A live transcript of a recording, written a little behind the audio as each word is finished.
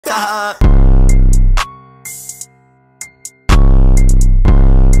JalenTAHA.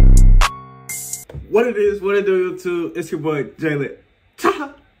 What it is, what it do, YouTube? It's your boy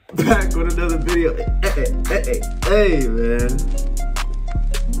JalenTAHA, back with another video. Hey, man.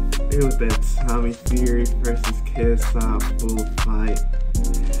 It was that Tommy Fury versus KSI full fight.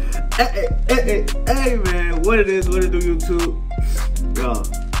 Hey, man. What it is, what it do, YouTube? Y'all,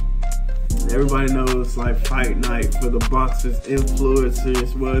 everybody knows like fight night for the boxers,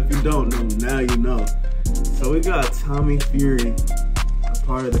 influencers. Well, if you don't know, now you know. So we got Tommy Fury,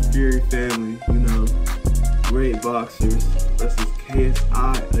 part of the Fury family, you know, great boxers, versus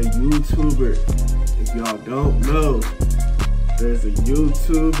KSI, a YouTuber. If y'all don't know, there's a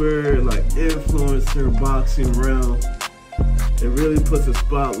YouTuber, like influencer boxing realm. It really puts a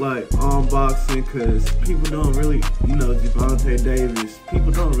spotlight on boxing because people don't really, you know, Javante Davis,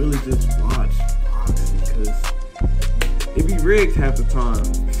 people don't really just watch boxing because it be rigged half the time,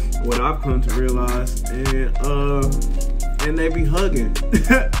 what I've come to realize, and they be hugging.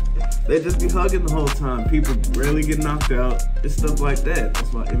 They just be hugging the whole time. People rarely get knocked out. It's stuff like that.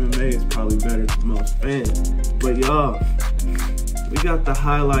 That's why MMA is probably better to most fans. But y'all, we got the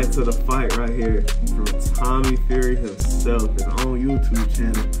highlights of the fight right here from Tommy Fury himself, his own YouTube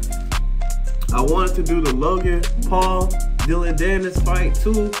channel. I wanted to do the Logan Paul, Dylan Dennis fight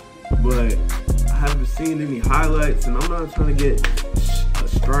too, but I haven't seen any highlights, and I'm not trying to get a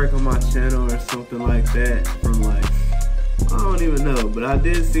strike on my channel or something like that from like, I don't even know, but I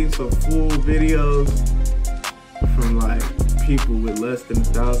did see some full videos from like people with less than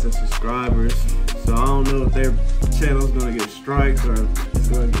 1,000 subscribers. So I don't know if their channel's gonna get striked or it's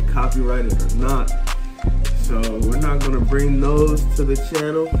gonna get copyrighted or not. So we're not gonna bring those to the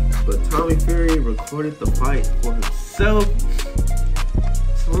channel. But Tommy Fury recorded the fight for himself.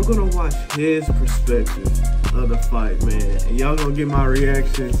 So I'm gonna watch his perspective of the fight, man. And y'all gonna get my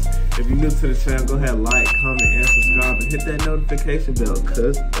reactions. If you're new to the channel, go ahead, like, comment, and subscribe, and hit that notification bell,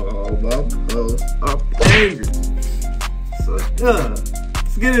 cause all my posts are bangers. So yeah,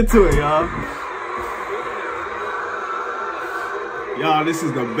 let's get into it, y'all. Y'all, this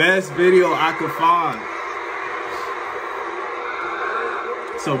is the best video I could find.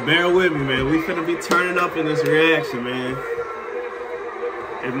 So bear with me, man. We finna be turning up in this reaction, man.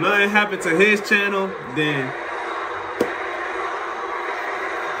 If nothing happened to his channel, then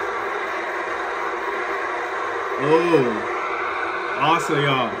oh, also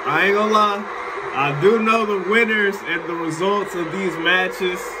y'all, I ain't gonna lie, I do know the winners and the results of these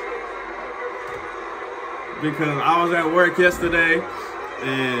matches because I was at work yesterday,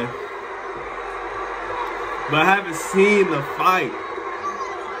 but I haven't seen the fight.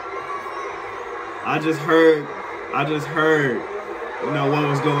 I just heard, you know, what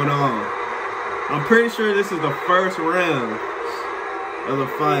was going on. I'm pretty sure this is the first round of the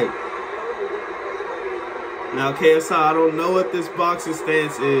fight. Now, KSI, I don't know what this boxing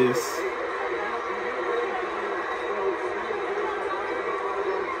stance is.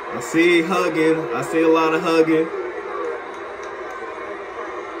 I see hugging. I see a lot of hugging.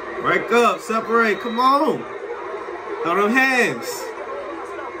 Break up, separate, come on. Throw them hands.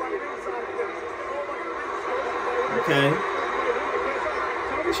 Okay.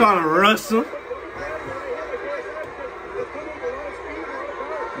 Trying to wrestle.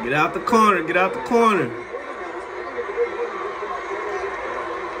 Get out the corner, get out the corner.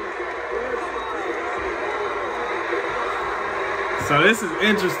 So this is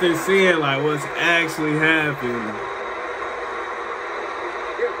interesting seeing like what's actually happening.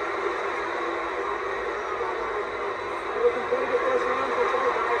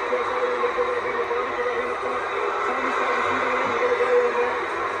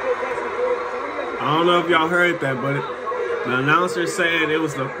 I don't know if y'all heard that, but the announcer said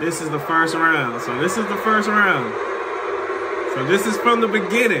this is the first round. So this is the first round. So this is from the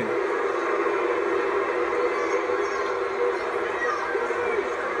beginning.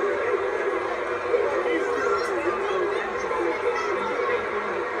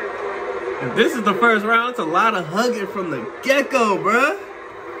 If this is the first round, it's a lot of hugging from the get-go, bruh.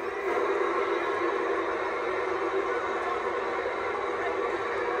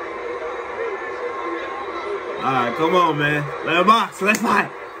 Alright, come on, man. Let's box. Let's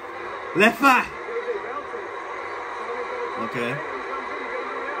fight. Let's fight. Okay.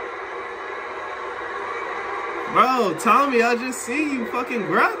 Bro, Tommy, I just see you fucking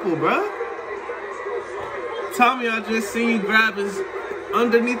grapple, bro. Tommy, I just see you grab his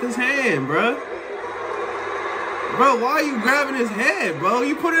underneath his hand, bro. Bro, why are you grabbing his head, bro?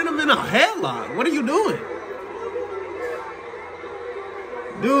 You putting him in a headlock. What are you doing?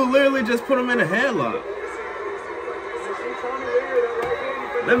 Dude literally just put him in a headlock.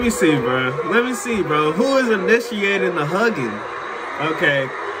 Let me see, bro. Let me see, bro. Who is initiating the hugging? Okay.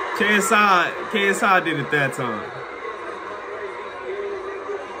 KSI did it that time.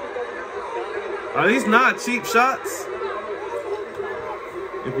 Are these not cheap shots?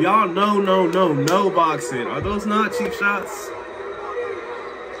 If y'all know boxing, are those not cheap shots?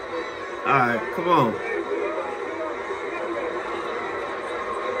 Alright, come on.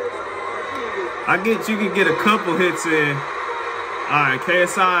 I get you can get a couple hits in. Alright,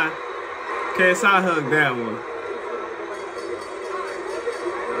 KSI hugged that one.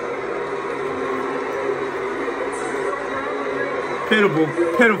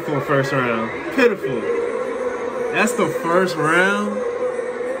 Pitiful first round. Pitiful. That's the first round.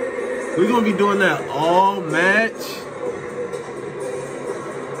 We're gonna be doing that all match.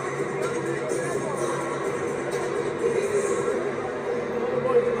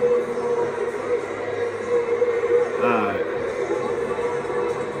 Alright.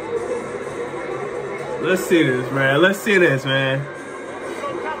 Let's see this, man. Let's see this, man.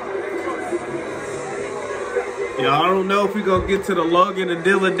 Yeah, I don't know if we're gonna get to the Logan and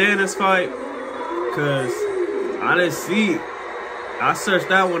Dylan Dennis fight, cause I didn't see. I searched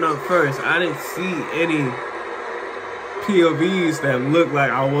that one up first. I didn't see any POVs that looked like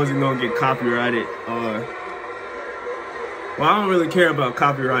I wasn't gonna get copyrighted. Well, I don't really care about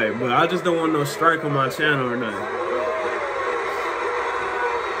copyright, but I just don't want no strike on my channel or nothing.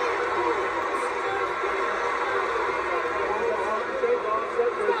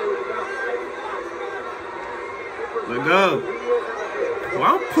 Let go. Well,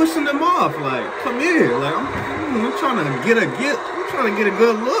 I'm pushing them off. Like, come here. Like, I'm trying to get a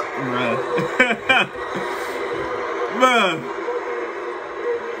good look, bro. Bruh.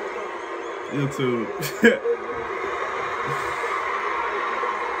 YouTube.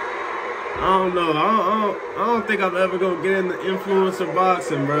 I don't know. I don't think I'm ever gonna get into influencer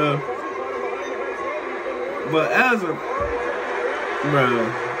boxing, bro. But as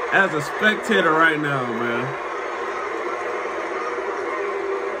a spectator right now, bro,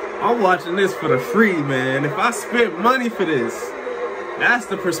 I'm watching this for the free, man. If I spent money for this, that's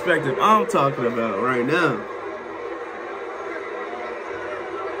the perspective I'm talking about right now.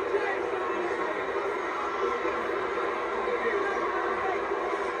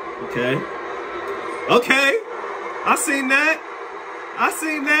 Okay. Okay. I seen that. I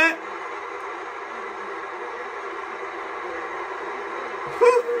seen that.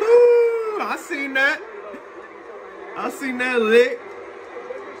 Woo-hoo. I seen that. I seen that lick.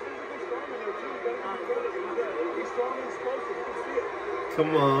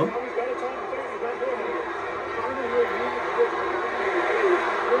 Come on.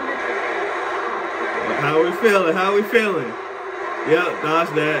 How we feeling? How we feeling? Yep, dodge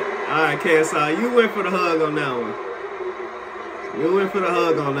that. All right, KSI, you went for the hug on that one. You went for the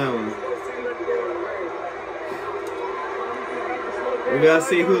hug on that one. We gotta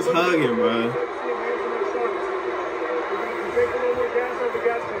see who's hugging, bro.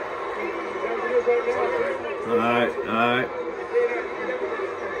 All right, all right.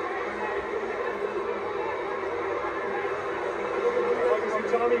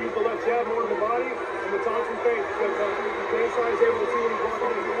 Tommy used the left jab more in the body and the Thompson face because KSI is able to see when he's walking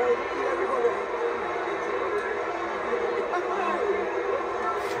in the head.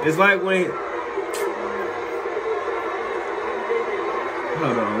 It's like when...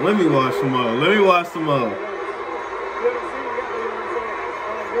 Hold on, let me watch some more. Let me watch some more.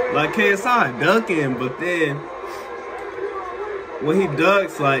 Like KSI ducking, but then when he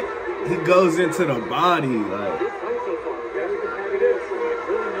ducks, like, he goes into the body, like...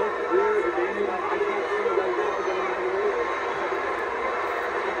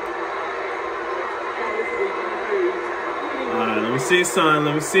 Let me see something.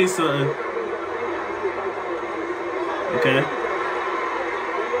 Let me see something. Okay.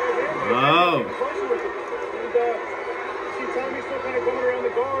 Oh. See Tommy still kind of going around the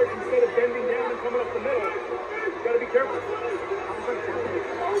guard instead of bending down and coming up the middle. You gotta be careful.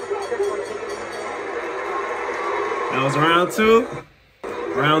 That was round two.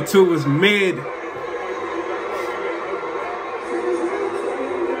 Round two was mid.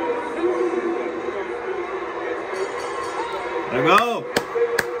 There we go.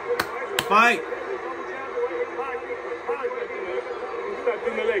 Fight.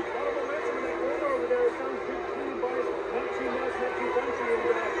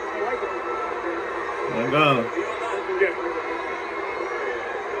 There we go.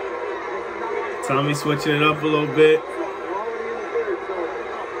 Tommy switching it up a little bit.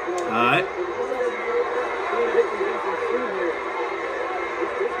 All right.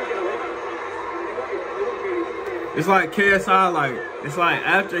 It's like KSI, like, it's like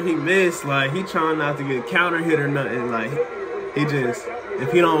after he missed, like, he trying not to get counter hit or nothing. Like, he just,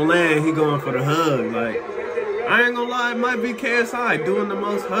 if he don't land, he going for the hug. Like, I ain't gonna lie, it might be KSI doing the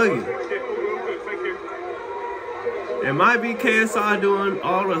most hugging. It might be KSI doing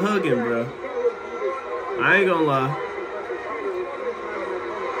all the hugging, bro. I ain't gonna lie.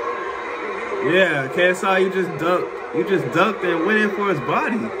 Yeah, KSI, you just ducked and went in for his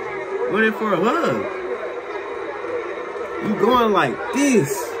body. Went in for a hug. You going like this.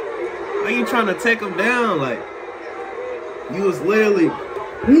 Why you trying to take him down? Like, you was literally,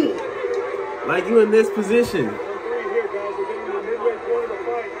 like you in this position.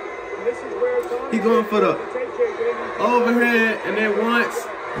 He going for the overhead and then once.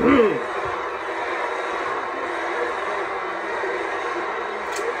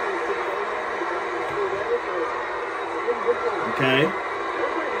 Okay.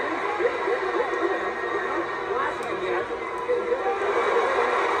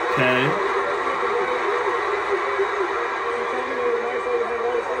 Okay.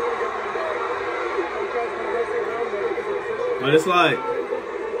 But it's like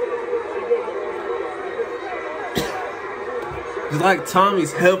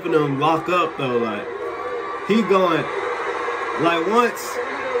Tommy's helping him lock up though. Like he going, like once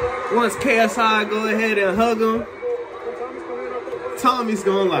KSI go ahead and hug him, Tommy's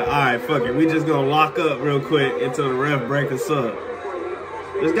going like, all right, fuck it, we just gonna lock up real quick until the ref break us up.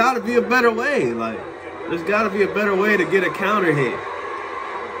 There's got to be a better way. Like, there's got to be a better way to get a counter hit.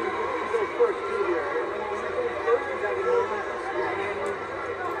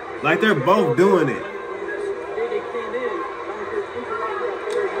 Like, they're both doing it.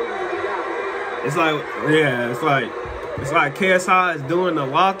 It's like, yeah, it's like KSI is doing the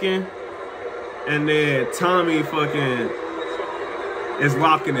locking, and then Tommy fucking is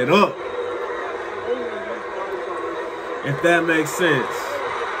locking it up. If that makes sense.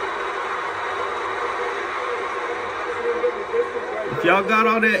 If y'all got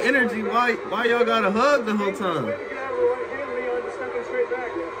all that energy, why y'all got to hug the whole time?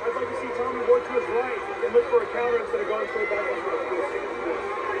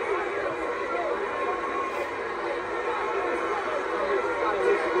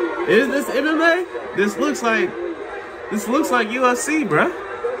 Is this MMA? This looks like UFC, bruh.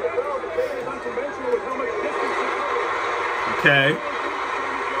 Okay.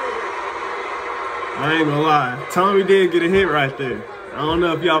 I ain't gonna lie. Tommy did get a hit right there. I don't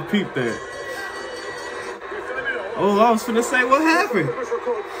know if y'all peeped that. Oh, I was finna say, what happened?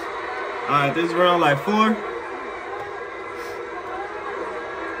 Alright, this is round like 4.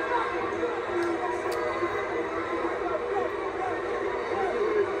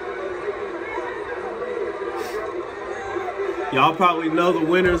 Y'all probably know the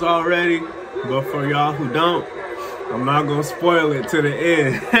winners already, but for y'all who don't, I'm not gonna spoil it to the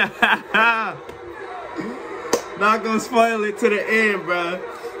end. Not gonna spoil it to the end, bro.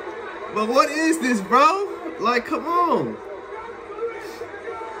 But what is this, bro? Like, come on.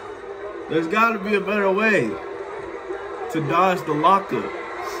 There's gotta be a better way to dodge the lockup.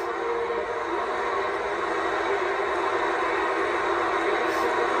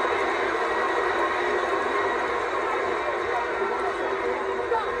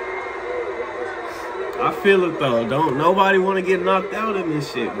 I feel it though. Don't nobody want to get knocked out in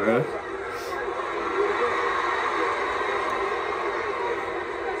this shit, bro.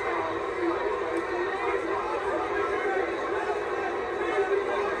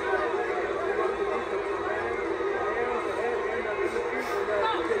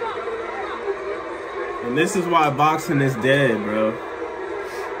 And this is why boxing is dead, bro.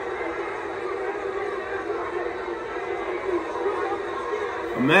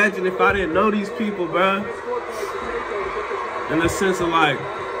 Imagine if I didn't know these people, bro. In the sense of like,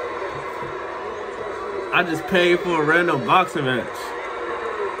 I just paid for a random boxing match.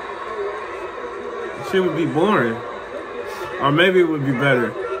 Shit would be boring. Or maybe it would be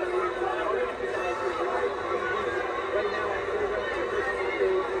better.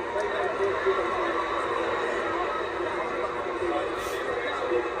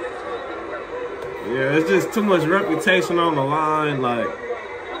 Yeah, it's just too much reputation on the line, like.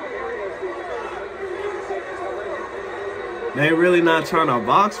 They really not trying to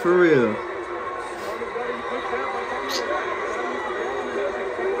box for real.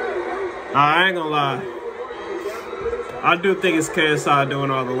 I ain't gonna lie. I do think it's KSI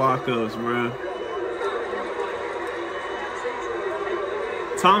doing all the lockups, bro.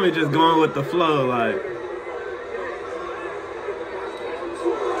 Tommy just going with the flow, like.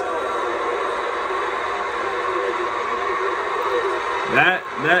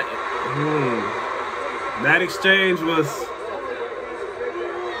 That exchange was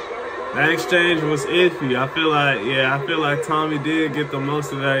iffy. I feel like Tommy did get the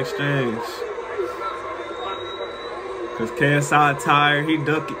most of that exchange. Cause KSI tired, he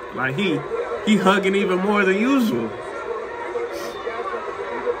ducking, like he hugging even more than usual.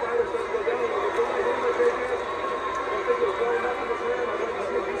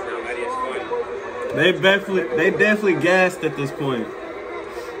 They definitely gassed at this point.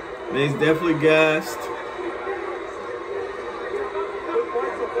 They definitely gassed.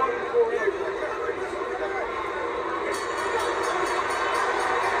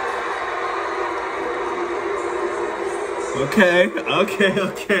 Okay.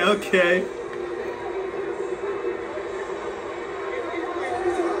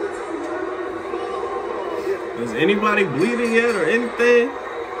 Is anybody bleeding yet or anything?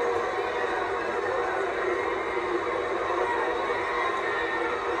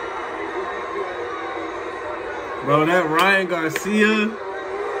 Bro, that Ryan Garcia,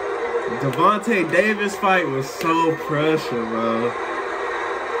 Devontae Davis fight was so pressure, bro.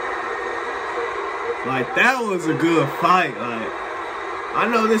 Like, that was a good fight. Like, I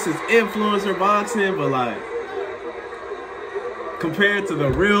know this is influencer boxing, but like, compared to the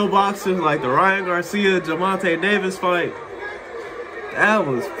real boxers, like the Ryan Garcia, Devontae Davis fight, that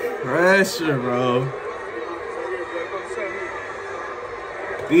was pressure, bro.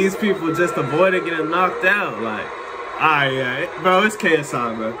 These people just avoided getting knocked out. Like, alright, yeah, bro, it's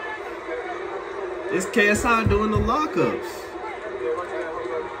KSI, bro. It's KSI doing the lockups.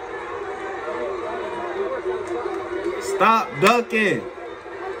 Stop ducking.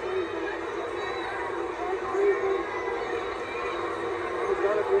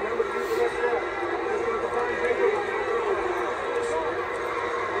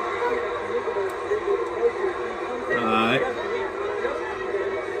 Alright.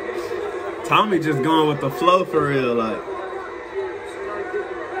 Tommy just going with the flow for real, like.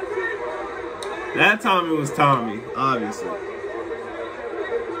 That Tommy was Tommy, obviously.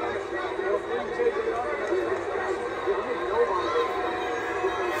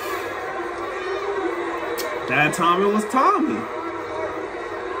 That Tommy was Tommy.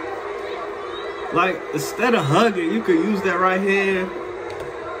 Like, instead of hugging, you could use that right hand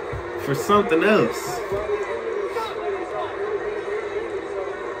for something else.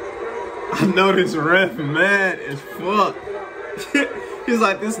 I know this ref mad as fuck. He's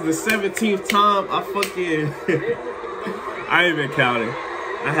like, this is the 17th time I fucking... I ain't been counting.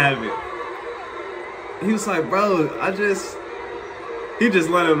 I haven't. He was like, bro, he just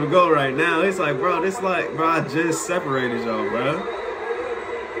let him go right now. He's like, bro, I just separated y'all, bro.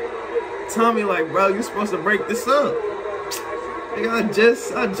 Tommy like, bro, you supposed to break this up. Nigga,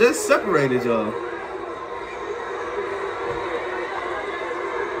 I just separated y'all.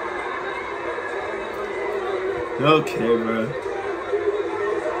 Okay, bro.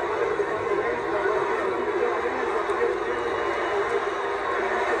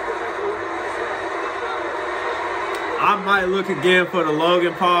 I might look again for the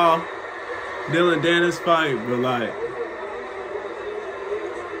Logan Paul, Dylan Dennis fight, but like,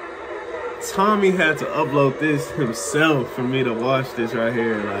 Tommy had to upload this himself for me to watch this right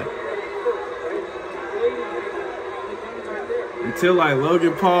here. Like, until like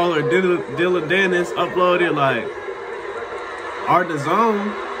Logan Paul or Dylan Dennis uploaded like Art the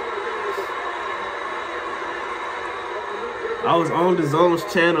Zone, I was on the Zone's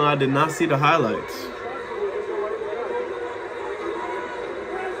channel. I did not see the highlights.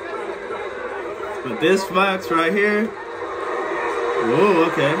 But this Fox right here, whoa,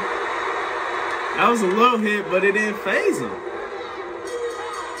 okay. That was a low hit, but it didn't phase him.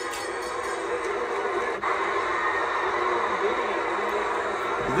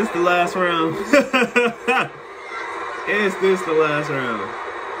 Is this the last round? Is this the last round?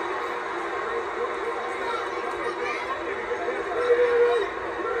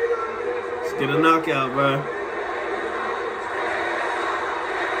 Let's get a knockout, bro.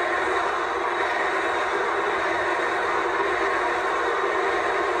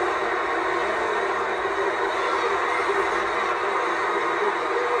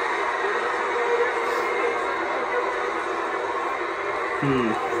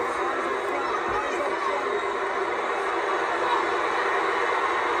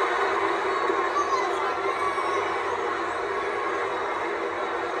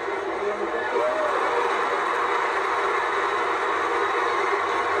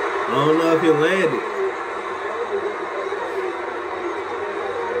 I don't know if he landed.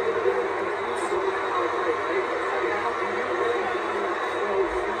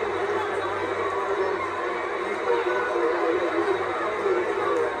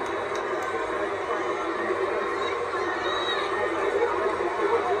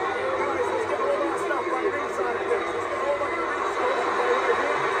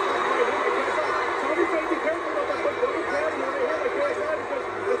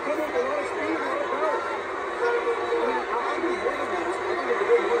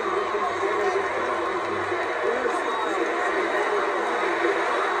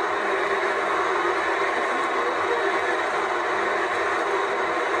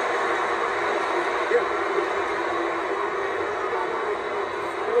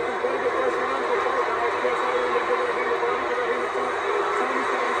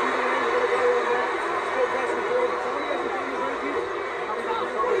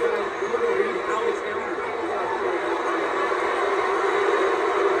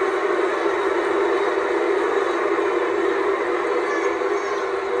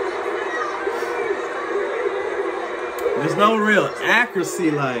 no real accuracy,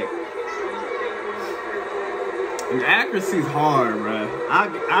 like. And accuracy's hard, bro.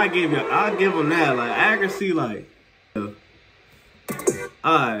 I'll give him that. Like, accuracy, like.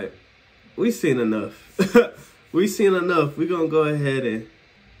 Alright. We seen enough. We seen enough. We're gonna go ahead and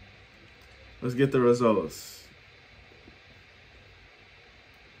let's get the results.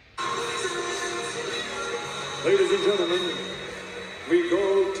 Ladies and gentlemen, we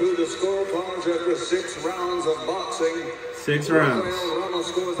go to the scorecards after 6 rounds of boxing. 6 rounds. Rafael Ramos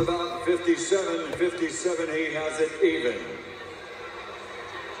scores about 57. 57, he has it even.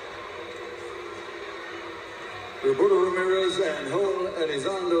 Roberto Ramirez and Joel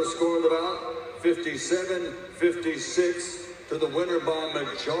Elizondo scored about 57, 56 to the winner by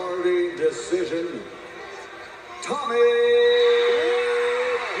majority decision. Tommy!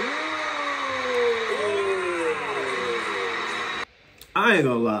 I ain't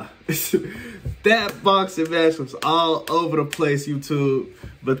gonna lie. That boxing match was all over the place, YouTube.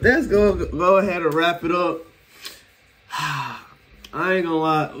 But let's go ahead and wrap it up. I ain't gonna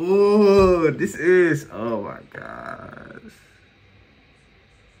lie. Ooh, this is, oh my God.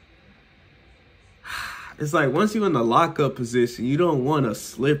 It's like once you're in the lockup position, you don't want to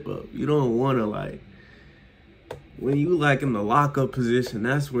slip up. You don't want to, like, when you like in the lockup position,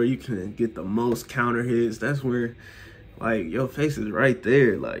 that's where you can get the most counter hits. That's where, like, your face is right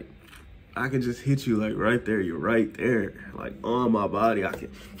there. Like, I can just hit you, like, right there. You're right there. Like, on my body, I can,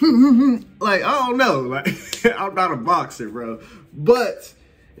 like, I don't know. Like, I'm not a boxer, bro. But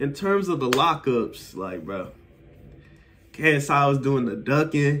in terms of the lockups, like, bro, KSI was doing the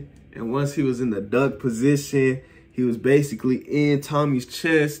ducking. And once he was in the duck position, he was basically in Tommy's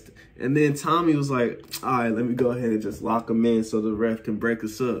chest. And then Tommy was like, all right, let me go ahead and just lock him in so the ref can break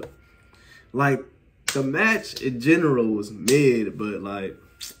us up. Like, the match in general was mid, but like,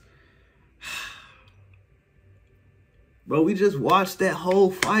 bro, we just watched that whole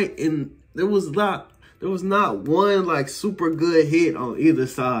fight and there was not one like super good hit on either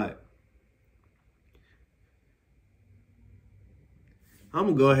side. I'm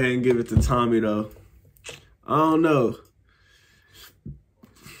gonna go ahead and give it to Tommy though. I don't know.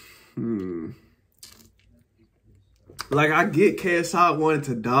 Like, I get KSI wanted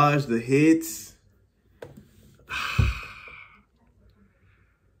to dodge the hits.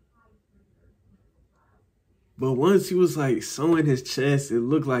 But once he was like sewing his chest, it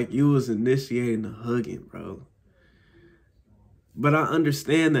looked like you was initiating the hugging, bro. But I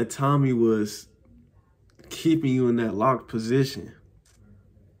understand that Tommy was keeping you in that locked position.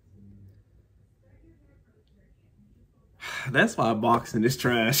 That's why boxing is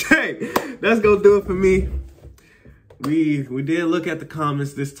trash. Hey, that's gonna do it for me. We did look at the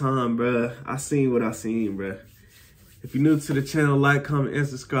comments this time, bruh. I seen what I seen, bruh. If you're new to the channel, like, comment, and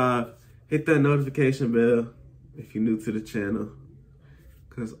subscribe. Hit that notification bell if you're new to the channel,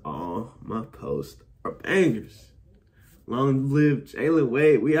 because all my posts are bangers. Long live Jalen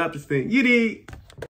Wade. We out this thing. You dig?